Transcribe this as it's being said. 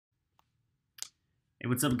Hey,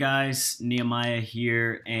 what's up guys? Nehemiah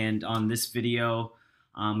here, and on this video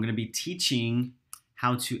I'm going to be teaching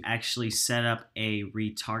how to actually set up a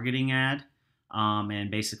retargeting ad and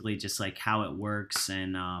basically just like how it works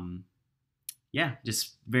and yeah,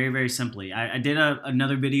 just very simply. I did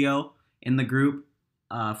another video in the group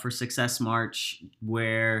for Success March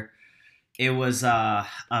where it was a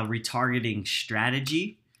retargeting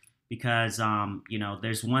strategy because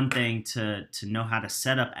there's one thing to know how to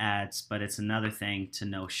set up ads, but it's another thing to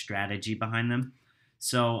know strategy behind them.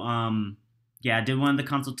 So yeah, I did one of the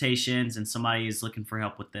consultations and somebody is looking for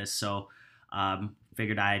help with this, so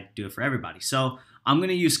figured I'd do it for everybody. So I'm going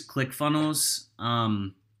to use Clickfunnels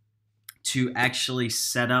to actually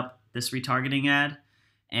set up this retargeting ad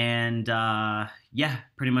and yeah,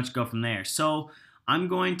 pretty much go from there. So I'm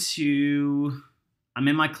in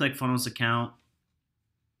my Clickfunnels account,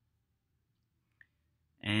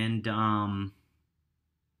 and I'm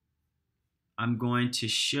going to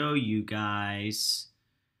show you guys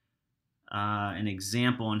an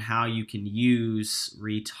example on how you can use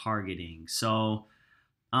retargeting. So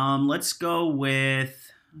let's go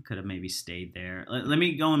with, I could have maybe stayed there. Let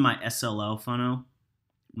me go in my SLO funnel.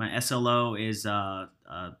 My SLO is a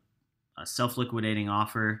self-liquidating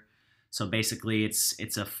offer. So basically it's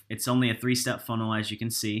only a 3-step funnel, as you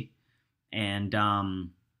can see. And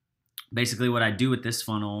basically what I do with this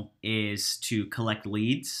funnel is to collect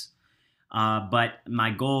leads. But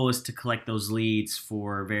my goal is to collect those leads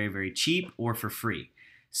for very cheap or for free.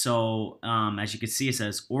 So as you can see, it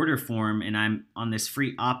says order form, and I'm on this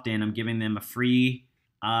free opt-in. I'm giving them a free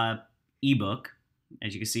ebook.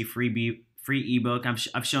 As you can see, free ebook.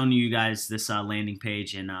 I've shown you guys this landing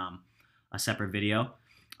page in a separate video.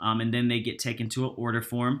 And then they get taken to an order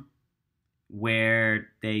form where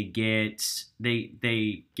they get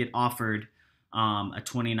offered a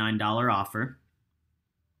 $29 offer.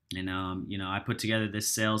 And I put together this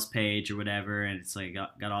sales page or whatever, and it's like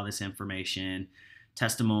got all this information,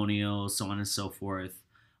 testimonials, so on and so forth.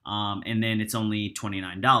 And then it's only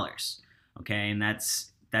 $29. Okay, and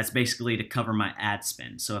that's basically to cover my ad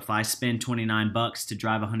spend. So if I spend $29 to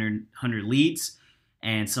drive 100 leads,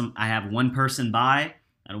 and I have one person buy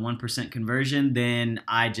at a 1% conversion, then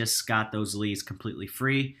I just got those leads completely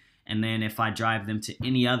free. And then if I drive them to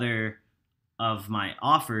any other of my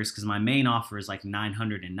offers, because my main offer is like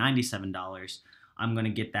 $997, I'm going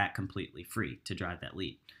to get that completely free to drive that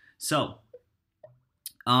lead. So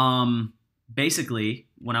basically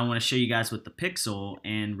what I want to show you guys with the pixel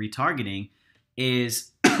and retargeting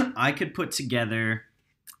is I could put together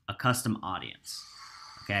a custom audience.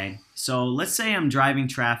 Okay, so let's say I'm driving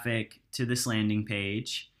traffic to this landing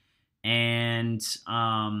page, and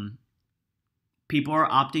people are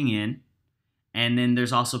opting in, and then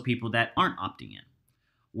there's also people that aren't opting in.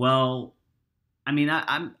 Well, I mean,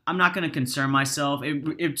 I'm not going to concern myself.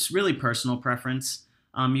 It's really personal preference,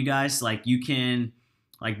 you guys. Like, you can,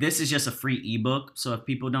 like, this is just a free ebook, so if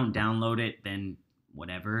people don't download it, then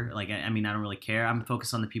whatever. Like, I mean, I don't really care. I'm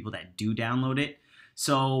focused on the people that do download it.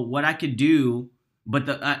 So what I could do, but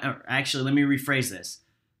actually, let me rephrase this.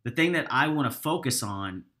 The thing that I want to focus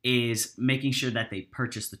on is making sure that they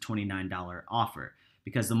purchase the $29 offer,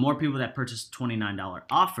 because the more people that purchase the $29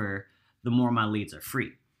 offer, the more my leads are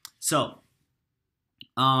free. So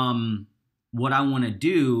what I want to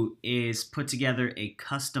do is put together a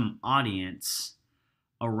custom audience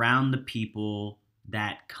around the people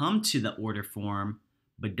that come to the order form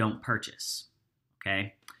but don't purchase.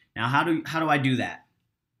 Okay? Now, how do I do that?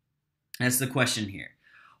 That's the question here.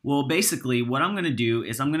 Well, basically, what I'm going to do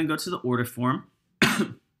is I'm going to go to the order form,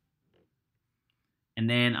 and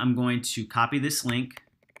then I'm going to copy this link,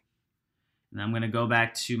 and I'm going to go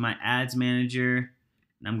back to my ads manager,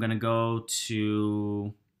 and I'm going to go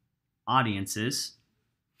to audiences.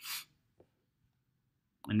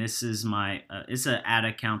 And this is my, it's an ad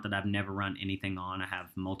account that I've never run anything on. I have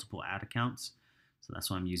multiple ad accounts, so that's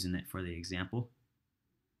why I'm using it for the example.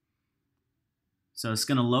 So it's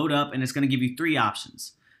going to load up, and it's going to give you 3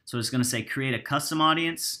 options. So it's going to say create a custom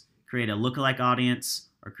audience, create a lookalike audience,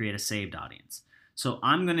 or create a saved audience. So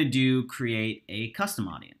I'm going to do create a custom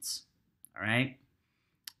audience. All right.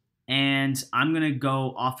 And I'm going to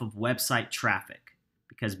go off of website traffic,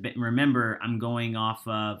 because remember, I'm going off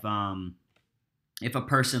of if a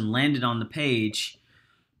person landed on the page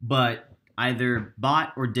but either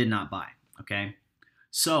bought or did not buy. Okay.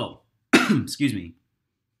 So, excuse me.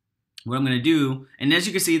 What I'm going to do, and as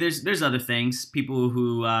you can see, there's other things, people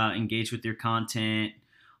who engage with your content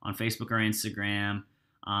on Facebook or Instagram,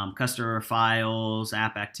 customer files,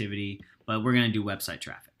 app activity, but we're going to do website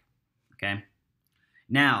traffic. Okay.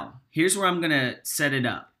 Now, here's where I'm going to set it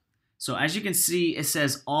up. So as you can see, it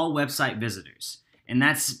says all website visitors. And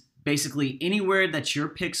that's basically anywhere that your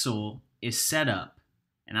pixel is set up.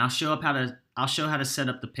 And I'll show how to set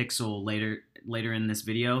up the pixel later in this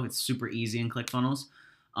video. It's super easy in ClickFunnels.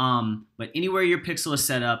 But anywhere your pixel is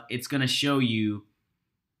set up, it's going to show you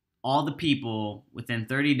all the people within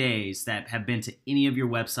 30 days that have been to any of your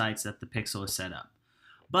websites that the pixel is set up.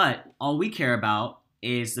 But all we care about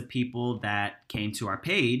is the people that came to our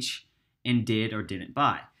page and did or didn't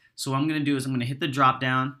buy. So what I'm going to do is I'm going to hit the drop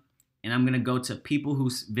down and I'm going to go to people who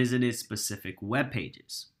visited specific web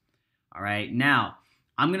pages. All right, now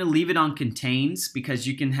I'm going to leave it on contains because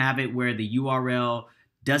you can have it where the URL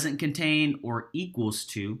doesn't contain or equals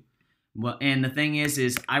to. Well, and the thing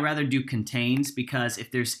is I rather do contains because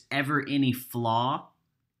if there's ever any flaw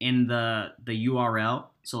in the URL,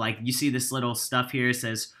 so like you see this little stuff here, it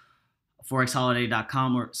says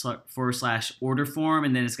forexholiday.com or /order form,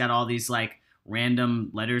 and then it's got all these like random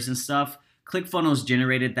letters and stuff. ClickFunnels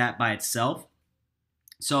generated that by itself.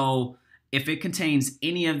 So if it contains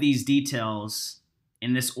any of these details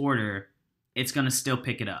in this order, it's going to still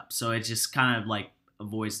pick it up. So it just kind of like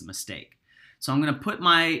avoids the mistake. So I'm going to put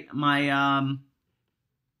my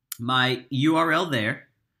URL there.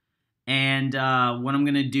 And what I'm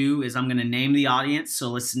going to do is I'm going to name the audience. So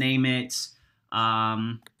let's name it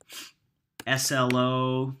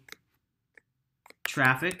SLO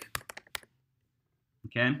traffic.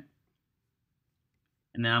 Okay.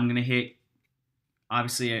 And then I'm going to hit,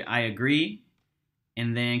 obviously, I agree,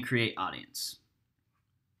 and then create audience.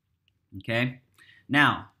 Okay.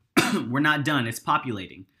 Now, we're not done. It's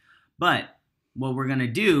populating. But what we're going to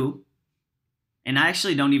do, and I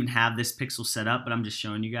actually don't even have this pixel set up, but I'm just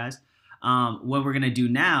showing you guys. What we're going to do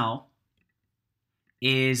now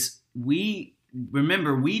is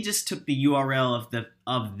remember, we just took the URL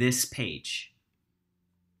of this page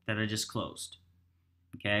that I just closed.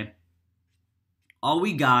 Okay. All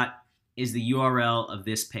we got is the URL of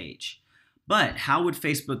this page. But how would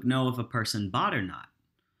Facebook know if a person bought or not?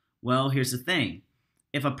 Well, here's the thing.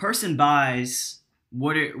 If a person buys,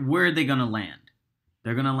 where are they going to land?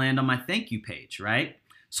 They're going to land on my thank you page, right?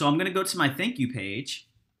 So I'm going to go to my thank you page,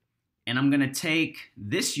 and I'm going to take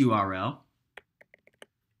this URL,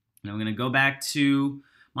 and I'm going to go back to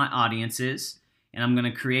my audiences, and I'm going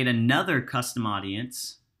to create another custom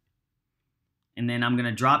audience. And then I'm going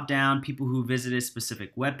to drop down people who visited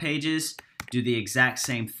specific web pages, do the exact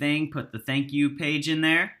same thing, put the thank you page in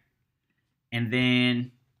there. And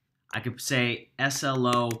then I could say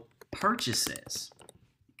SLO purchases.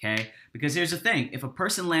 Okay? Because here's the thing. If a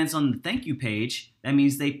person lands on the thank you page, that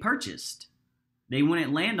means they purchased. They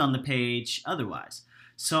wouldn't land on the page otherwise.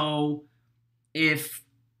 So if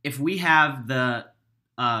we have a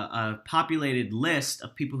populated list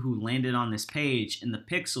of people who landed on this page and the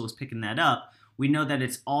pixel is picking that up, we know that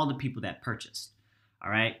it's all the people that purchased. All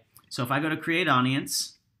right. So if I go to create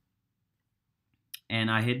audience and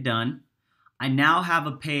I hit done, I now have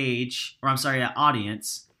a page, or I'm sorry, an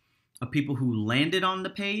audience of people who landed on the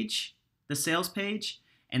page, the sales page,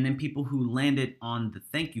 and then people who landed on the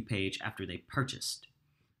thank you page after they purchased.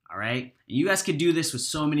 All right. And you guys could do this with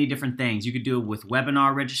so many different things. You could do it with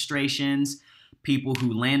webinar registrations, people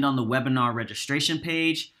who land on the webinar registration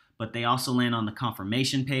page, but they also land on the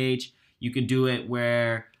confirmation page. You could do it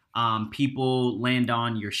where people land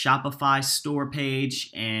on your Shopify store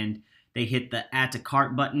page and they hit the add to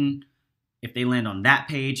cart button. If they land on that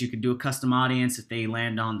page, you could do a custom audience. If they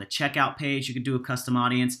land on the checkout page, you could do a custom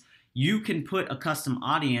audience. You can put a custom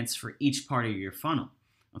audience for each part of your funnel,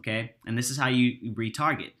 okay? And this is how you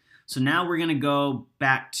retarget. So now we're going to go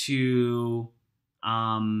back to,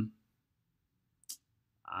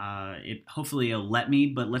 hopefully it'll let me,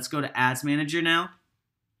 but let's go to Ads Manager now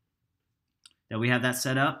that we have that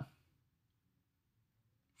set up.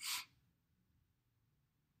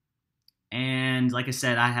 And like I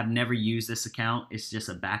said, I have never used this account. It's just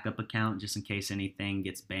a backup account just in case anything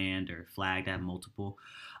gets banned or flagged. I have multiple.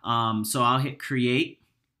 So I'll hit create.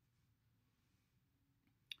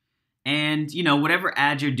 And, you know, whatever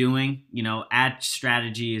ad you're doing, you know, ad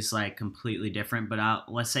strategy is like completely different. But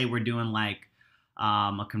let's say we're doing like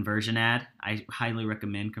a conversion ad. I highly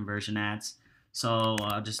recommend conversion ads. So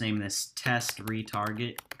I'll just name this test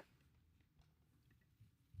retarget.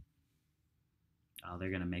 Oh, they're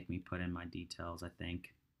going to make me put in my details, I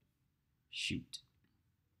think. Shoot.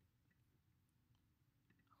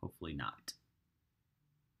 Hopefully not.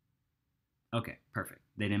 Okay, perfect.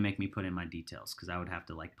 They didn't make me put in my details because I would have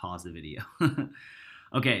to like pause the video.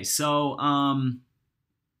 Okay, so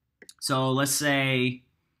let's say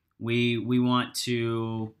we want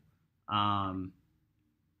to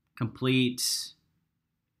complete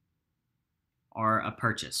or a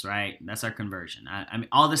purchase, right? That's our conversion. I mean,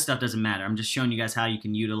 all this stuff doesn't matter. I'm just showing you guys how you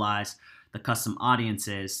can utilize the custom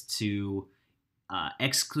audiences to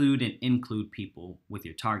exclude and include people with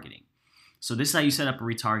your targeting. So this is how you set up a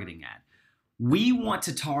retargeting ad. We want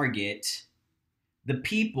to target the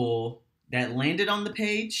people that landed on the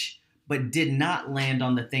page but did not land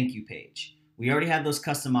on the thank you page. We already have those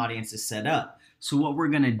custom audiences set up. So what we're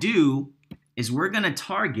going to do is we're going to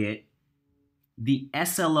target the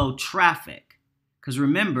SLO traffic. Because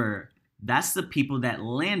remember, that's the people that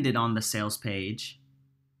landed on the sales page,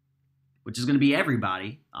 which is going to be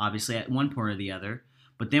everybody, obviously, at one point or the other.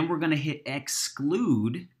 But then we're going to hit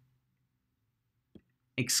exclude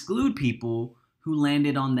people who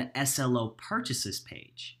landed on the SLO purchases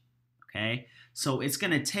page. Okay? So it's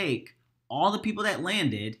going to take all the people that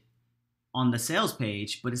landed on the sales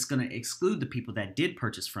page, but it's going to exclude the people that did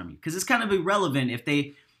purchase from you. Because it's kind of irrelevant if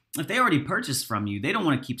they already purchased from you, they don't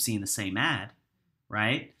want to keep seeing the same ad,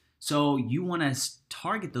 right? So you want to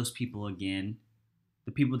target those people again,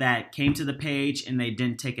 the people that came to the page and they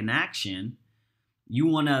didn't take an action. You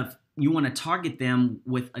want to target them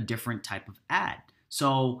with a different type of ad.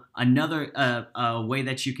 So another way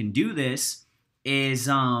that you can do this is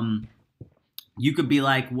you could be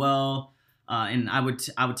like, well, and I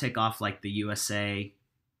would take off like the USA,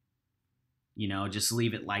 just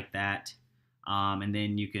leave it like that, and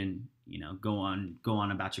then you can go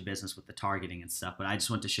on about your business with the targeting and stuff. But I just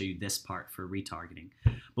want to show you this part for retargeting.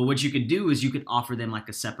 But what you could do is you could offer them like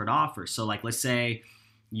a separate offer. So like, let's say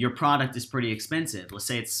your product is pretty expensive. Let's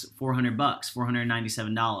say it's $400,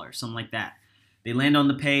 $497, something like that. They land on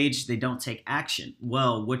the page, they don't take action.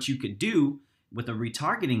 Well, what you could do with a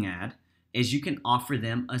retargeting ad is you can offer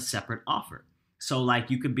them a separate offer. So like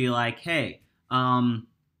you could be like, hey,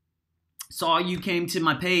 saw you came to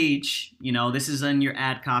my page, this is in your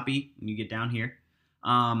ad copy when you get down here.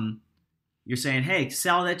 You're saying, hey,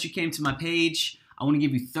 saw that you came to my page, I want to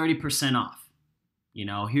give you 30% off.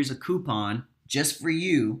 Here's a coupon just for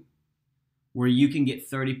you where you can get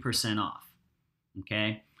 30% off.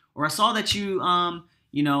 Okay? Or I saw that you, I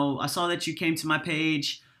saw that you came to my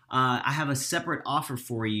page. I have a separate offer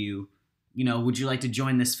for you. Would you like to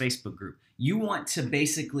join this Facebook group? You want to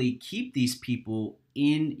basically keep these people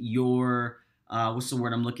in your, what's the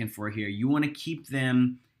word I'm looking for here? You want to keep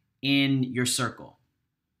them in your circle.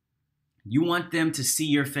 You want them to see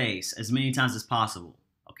your face as many times as possible,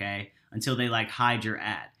 okay? Until they like hide your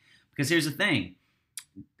ad. Because here's the thing.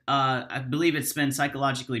 I believe it's been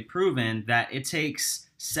psychologically proven that it takes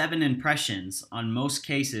 7 impressions on most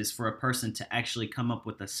cases for a person to actually come up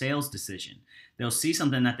with a sales decision. They'll see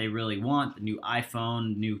something that they really want, the new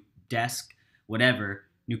iPhone, new desk, whatever,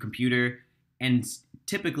 new computer, and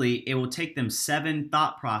typically it will take them 7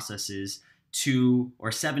 thought processes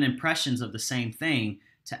or 7 impressions of the same thing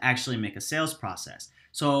to actually make a sales process.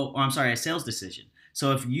 A sales decision.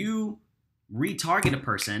 So if you retarget a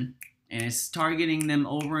person and it's targeting them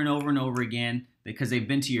over and over and over again because they've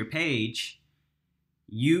been to your page,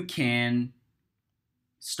 you can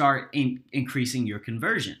start increasing your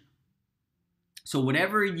conversion. So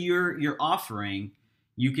whatever you're offering,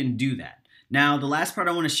 you can do that. Now, the last part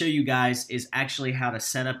I want to show you guys is actually how to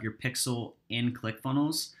set up your pixel in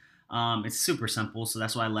Clickfunnels. It's super simple, so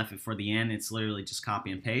that's why I left it for the end. It's literally just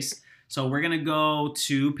copy and paste. So we're going to go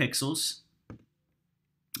to pixels.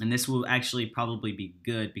 And this will actually probably be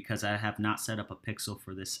good because I have not set up a pixel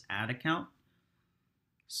for this ad account.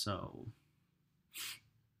 So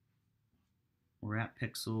we're at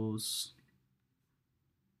pixels.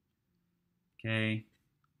 Okay.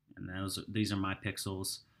 And these are my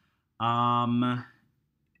pixels.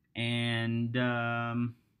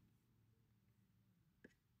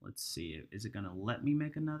 Let's see. Is it going to let me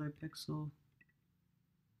make another pixel?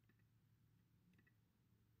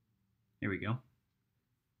 Here we go.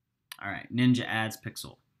 All right, Ninja Ads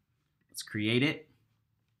Pixel. Let's create it.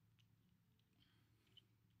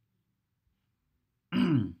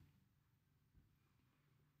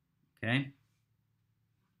 Okay.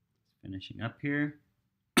 Finishing up here.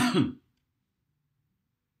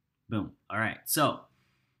 Boom. All right, so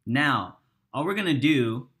now all we're going to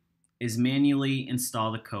do is manually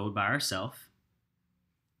install the code by ourselves.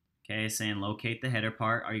 Okay, saying locate the header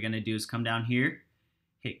part. All you're going to do is come down here,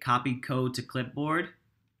 hit copy code to clipboard.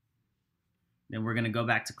 Then we're going to go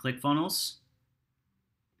back to Clickfunnels.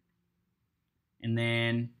 And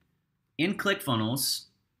then in Clickfunnels,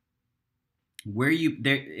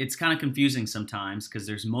 it's kind of confusing sometimes because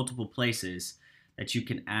there's multiple places that you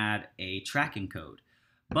can add a tracking code.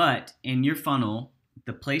 But in your funnel,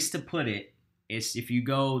 the place to put it is if you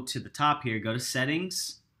go to the top here, go to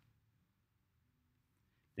settings,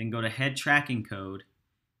 then go to head tracking code,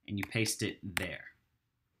 and you paste it there.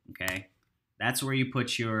 Okay, that's where you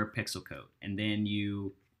put your pixel code, and then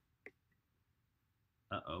you.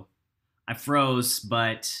 I froze,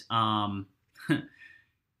 but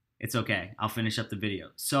it's okay. I'll finish up the video.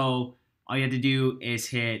 So all you have to do is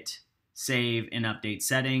hit save and update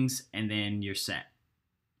settings, and then you're set.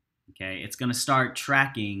 Okay, it's going to start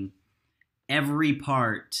tracking every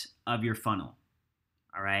part of your funnel.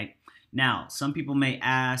 All right. Now, some people may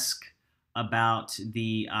ask about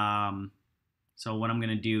the. So what I'm going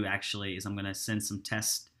to do actually is I'm going to send some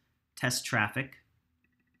test traffic.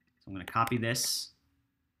 So I'm going to copy this.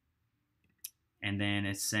 And then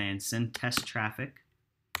it's saying send test traffic.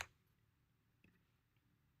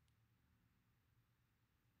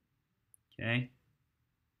 Okay.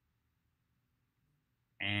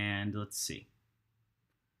 And let's see.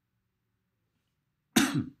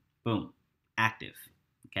 Boom. Active.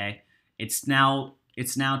 Okay. It's now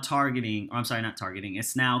targeting, or I'm sorry, not targeting.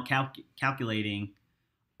 It's now calculating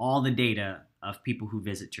all the data of people who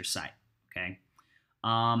visit your site. Okay.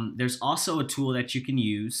 There's also a tool that you can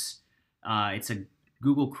use. It's a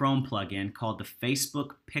Google Chrome plugin called the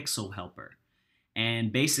Facebook Pixel Helper.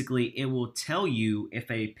 And basically, it will tell you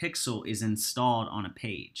if a pixel is installed on a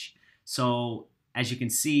page. So as you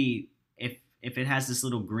can see, if it has this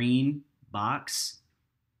little green box,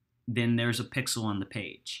 then there's a pixel on the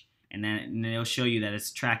page. And then it'll show you that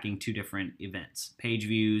it's tracking two different events, page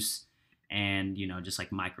views and, just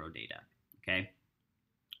like micro data. Okay.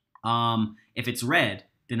 If it's red,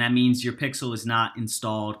 then that means your pixel is not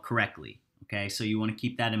installed correctly. Okay, so you want to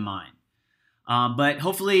keep that in mind. But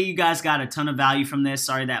hopefully you guys got a ton of value from this.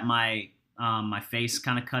 Sorry that my face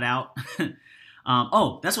kind of cut out.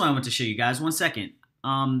 Oh, that's what I want to show you guys. 1 second.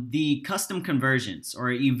 The custom conversions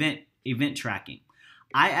or event tracking.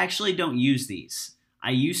 I actually don't use these. I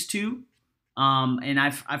used to, and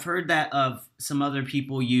I've heard that of some other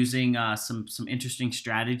people using some interesting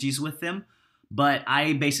strategies with them. But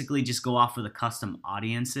I basically just go off of the custom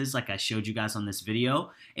audiences like I showed you guys on this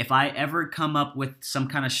video. If I ever come up with some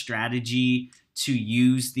kind of strategy to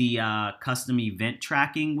use the custom event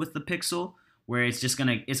tracking with the pixel, where it's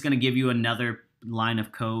gonna give you another line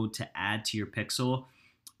of code to add to your pixel,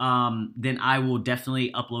 then I will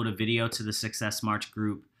definitely upload a video to the Success March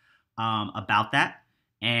group about that.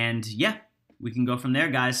 And yeah, we can go from there,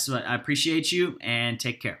 guys. So I appreciate you and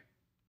take care.